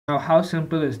Now how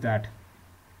simple is that?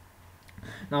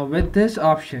 Now with this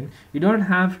option you don't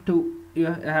have to, you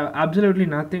have absolutely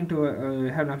nothing to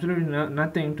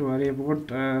nothing to worry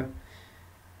about,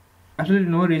 absolutely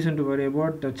no reason to worry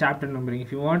about the chapter numbering.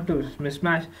 If you want to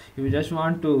mismatch, if you just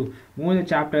want to move the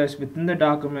chapters within the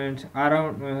documents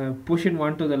around, push it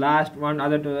one to the last, one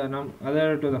other to the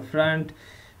other to the front,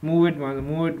 move it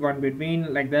one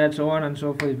between, like that, so on and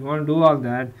so forth. If you want to do all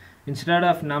that, instead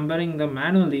of numbering them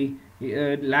manually,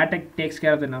 LaTeX takes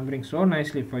care of the numbering so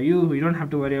nicely for you. You don't have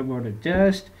to worry about it.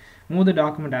 Just move the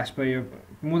document as per your,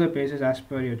 move the pages as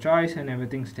per your choice, and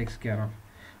everything takes care of.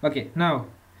 Okay, now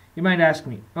you might ask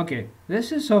me, okay,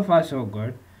 this is so far so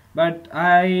good, but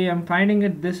I am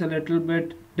finding this a little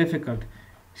bit difficult.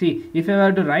 See, if I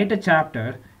were to write a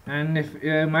chapter, and if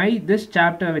this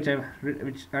chapter which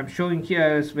I'm showing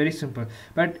here is very simple,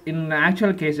 but in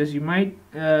actual cases you might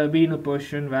be in a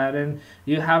position wherein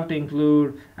you have to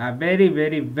include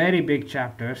very big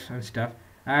chapters and stuff,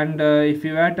 and if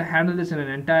you were to handle this in an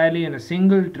entirely in a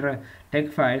single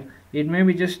text file, it may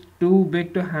be just too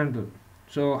big to handle.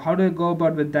 So how do I go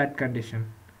about with that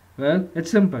condition? Well,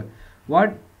 it's simple.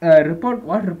 What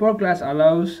report class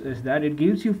allows is that it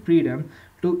gives you freedom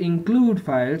to include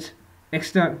files,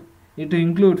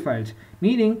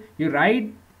 meaning you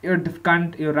write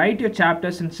your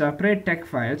chapters in separate text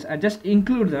files and just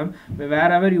include them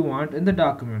wherever you want in the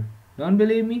document. Don't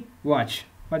believe me? Watch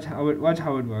how it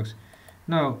works.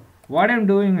 Now what I'm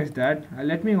doing is that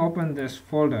let me open this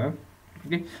folder.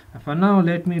 Okay, for now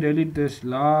let me delete this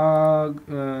log,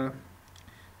 the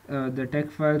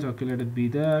text files. Okay, let it be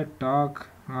there. Talk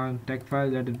on text file,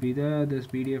 let it be there. This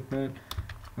PDF file.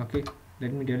 Okay,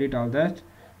 let me delete all that.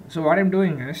 So what I'm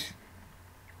doing is,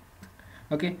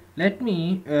 okay, let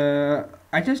me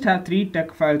I just have 3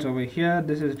 text files over here.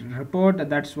 This is report,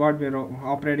 that's what we're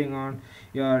operating on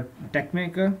your text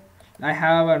maker. I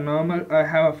have a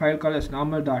file called as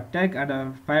normal.tex and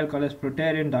a file called as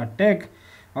proterian.tex.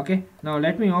 Okay, now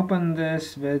let me open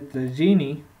this with the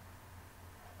Genie.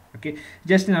 Okay,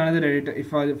 just in another editor. If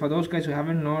for those guys who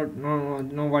haven't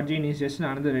know what Genie is, just in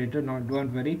another editor. No,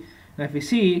 don't worry. Now if you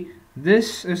see,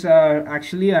 this is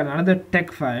actually another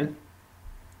text file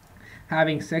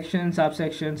having sections,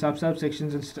 subsections,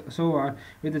 subsections, and so on,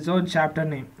 with its own chapter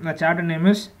name. The chapter name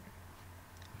is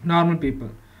normal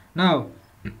people. Now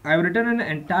I've written an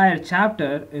entire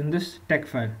chapter in this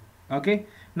text file. Okay,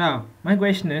 now my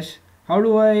question is, how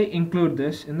do I include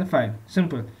this in the file?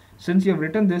 Simple. Since you've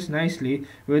written this nicely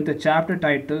with the chapter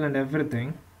title and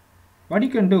everything, what you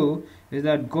can do is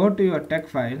that go to your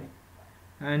text file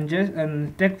and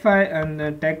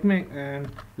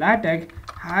LaTeX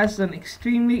has an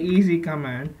extremely easy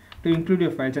command to include your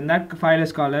files, and that command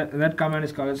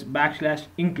is called as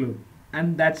 \include,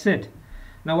 and that's it.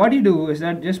 Now what you do is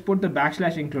that just put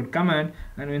the \include command,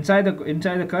 and inside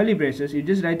the curly braces you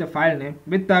just write the file name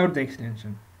without the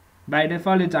extension. By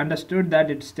default it's understood that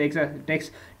it takes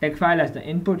text file as the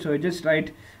input, so you just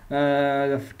write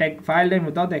the text file name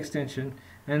without the extension.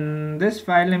 And this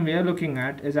file name we are looking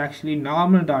at is actually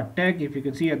normal.tex. If you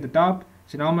can see at the top,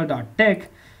 it's normal.tex.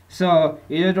 So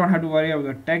you just don't have to worry about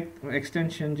the text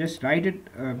extension, just write it.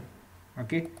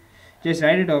 Okay, just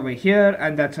write it over here,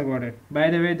 and that's about it.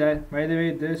 By the way,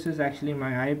 this is actually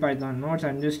my IPython notes.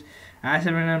 I'm just, as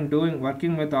and when I'm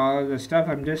working with all the stuff,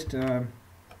 I'm just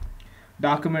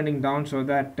documenting down so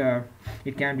that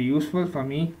it can be useful for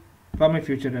me for my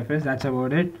future reference. That's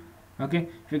about it. Okay,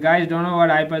 if you guys don't know what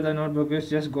IPython notebook is,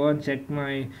 just go and check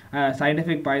my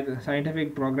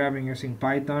scientific programming using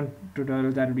Python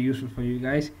tutorial. That will be useful for you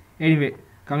guys. Anyway,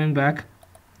 coming back,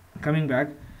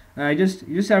 you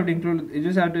just have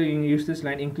to use this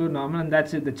line, include normal, and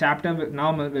that's it. The chapter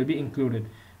normal will be included.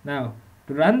 Now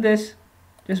to run this,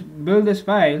 just build this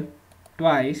file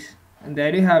twice, and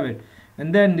there you have it.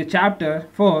 And then the chapter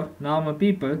for normal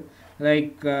people,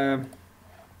 like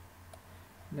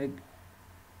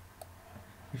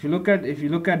if you look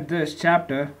at this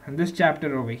chapter and this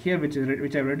chapter over here, which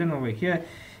I've written over here,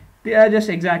 they are just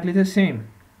exactly the same.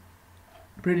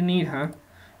 Pretty neat, huh?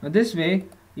 Now this way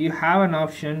you have an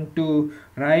option to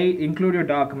include your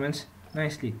documents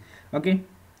nicely. Okay,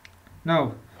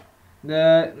 now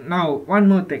one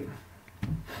more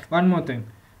thing,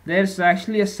 there's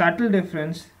actually a subtle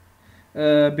difference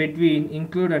between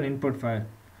include and input file.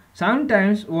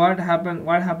 Sometimes what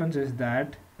happens is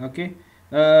that, okay,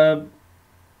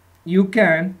 you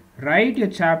can write your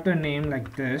chapter name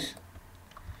like this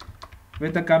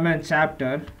with the command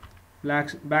chapter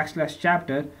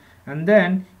 \chapter, and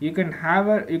then you can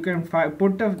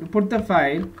put the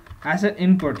file as an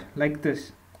input like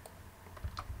this.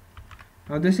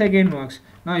 Now this again works.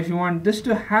 Now if you want this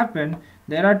to happen,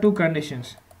 there are 2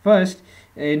 conditions. First,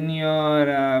 in your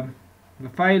the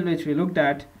file which we looked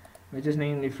at, which is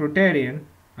named Fruitarian.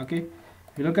 Okay,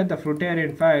 if you look at the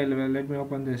Fruitarian file, well, let me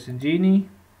open this in Genie.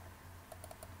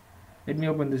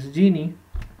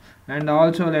 And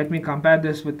also let me compare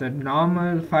this with the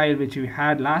normal file which we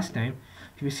had last time.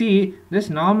 If you see, this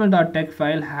normal.txt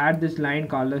file had this line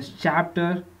called as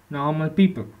chapter normal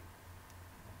people.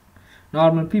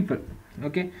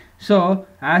 Okay, so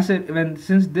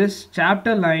since this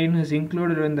chapter line is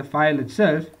included in the file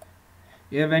itself,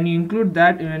 when you include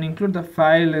the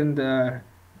file in the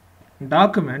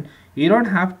document, you don't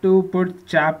have to put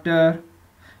chapter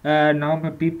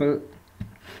normal people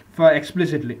for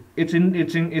explicitly. It's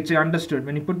understood.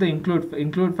 When you put the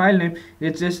include file name,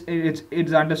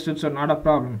 it's understood, so not a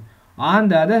problem. On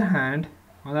the other hand,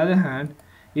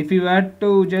 if you were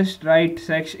to just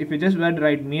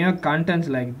write mere contents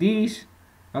like these,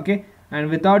 okay, and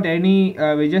without any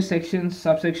with just sections,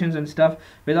 subsections and stuff,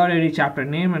 without any chapter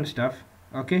name and stuff,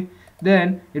 okay,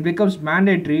 then it becomes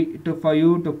mandatory for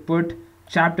you to put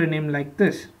chapter name like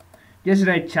this. Just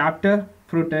write chapter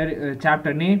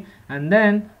chapter name, and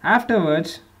then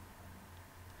afterwards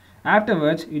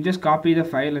you just copy the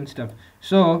file and stuff.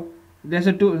 So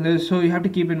so you have to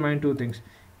keep in mind two things.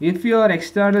 If your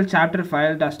external chapter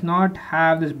file does not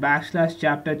have this /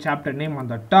 chapter name on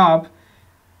the top,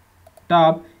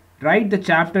 write the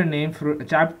chapter name,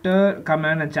 chapter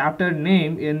command and chapter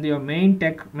name in your main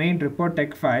report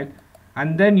text file,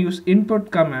 and then use input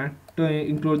command to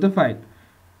include the file.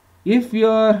 If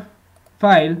your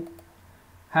file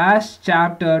has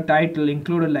chapter title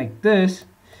included like this,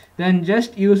 then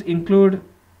just use include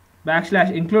 /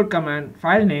 command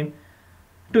file name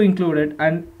to include it,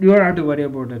 and you don't have to worry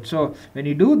about it. So when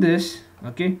you do this,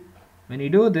 okay,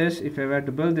 if I were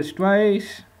to build this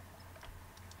twice,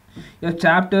 your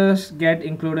chapters get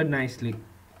included nicely.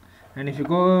 And if you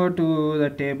go to the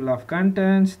table of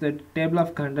contents, the table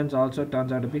of contents also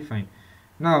turns out to be fine.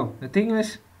 Now the thing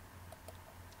is,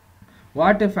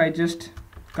 what if I just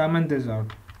comment this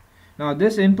out? Now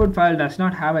this input file does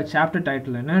not have a chapter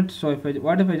title in it, so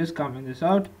what if I just comment this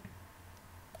out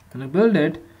and I build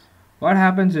it? What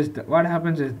happens is that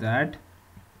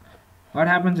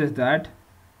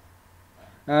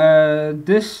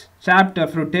this chapter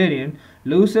Fruitarian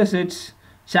loses its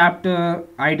chapter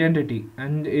identity,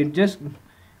 and it just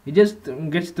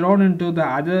gets thrown into the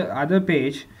other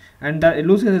page, and it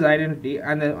loses its identity.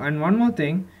 And one more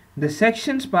thing, the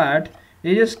sections part,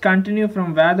 they just continue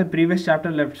from where the previous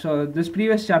chapter left. So this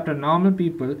previous chapter normal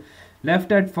people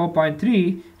left at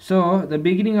 4.3, so the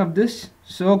beginning of this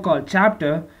so-called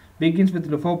chapter begins with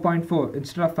the 4.4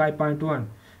 instead of 5.1.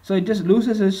 so it just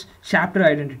loses its chapter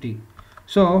identity.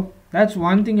 So that's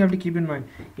one thing you have to keep in mind.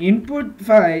 Input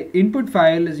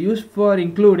file is used for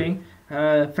including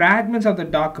fragments of the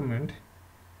document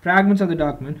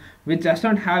which does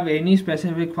not have any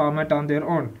specific format on their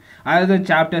own other than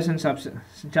chapters and stuff,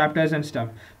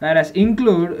 whereas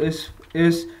include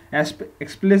is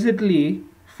explicitly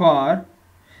for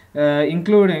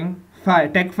including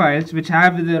text files which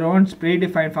have their own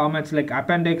predefined formats like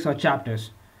appendix or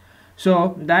chapters.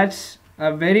 So that's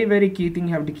a very, very key thing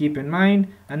you have to keep in mind,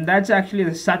 and that's actually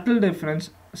the subtle difference,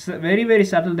 very, very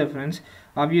subtle difference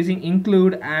of using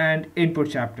include and input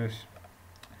chapters.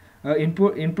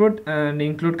 Input and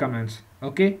include commands.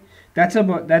 Okay, that's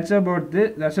about it.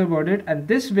 And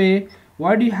this way,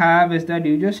 what you have is that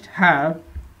you just have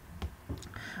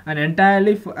an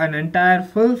entire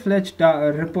full-fledged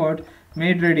report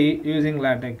made ready using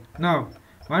LaTeX. Now,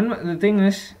 the thing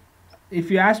is,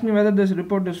 if you ask me whether this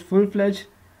report is full-fledged,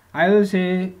 I will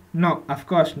say no, of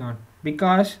course not,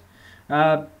 because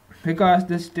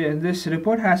this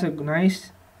report has a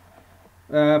nice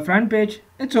front page.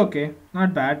 It's okay,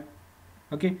 not bad.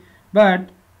 Okay, but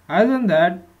other than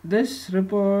that, this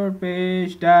report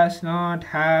page does not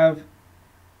have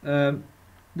your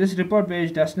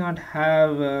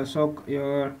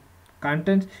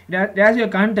contents. It has your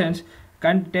contents,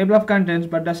 table of contents,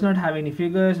 but does not have any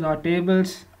figures nor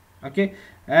tables. Okay,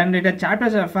 and the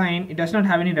chapters are fine. It does not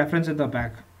have any reference at the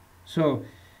back. So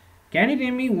can you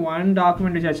name me one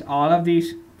document which has all of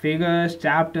these figures,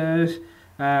 chapters,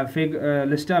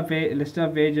 list of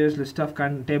pages, list of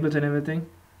tables and everything?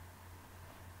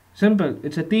 Simple.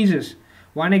 It's a thesis.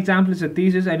 One example is a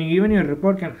thesis, and even your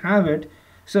report can have it.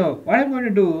 So what I'm going to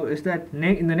do is that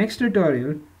in the next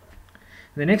tutorial,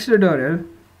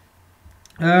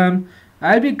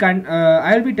 I'll be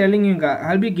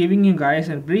giving you guys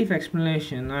a brief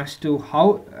explanation as to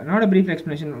how, not a brief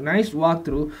explanation, a nice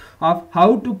walkthrough of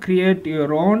how to create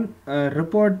your own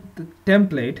report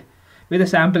template with a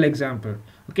sample example.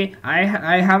 Okay, I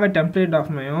have a template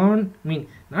of my own.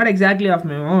 Not exactly of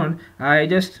my own. I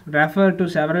just refer to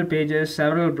several pages,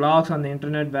 several blogs on the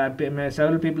internet where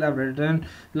several people have written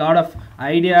a lot of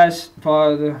ideas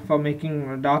for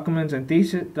making documents and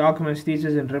thesis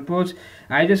and reports.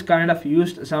 I just kind of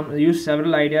used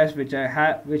several ideas which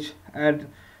had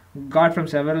got from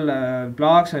several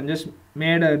blogs, and just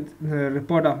made a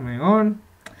report of my own,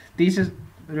 thesis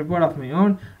report of my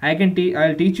own.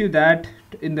 I'll teach you that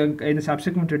in the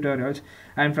subsequent tutorials,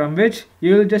 and from which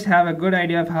you will just have a good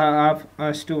idea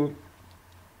as to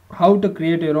how to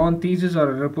create your own thesis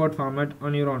or a report format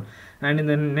on your own. And in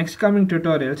the next coming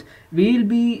tutorials, we'll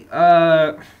be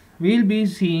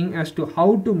seeing as to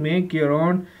how to make your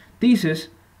own thesis,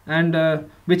 and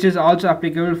which is also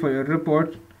applicable for your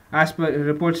report as per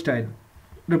report style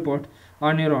report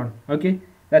on your own. Okay,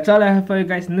 that's all I have for you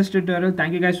guys in this tutorial.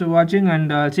 Thank you guys for watching,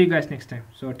 and I'll see you guys next time.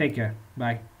 So take care.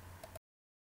 Bye.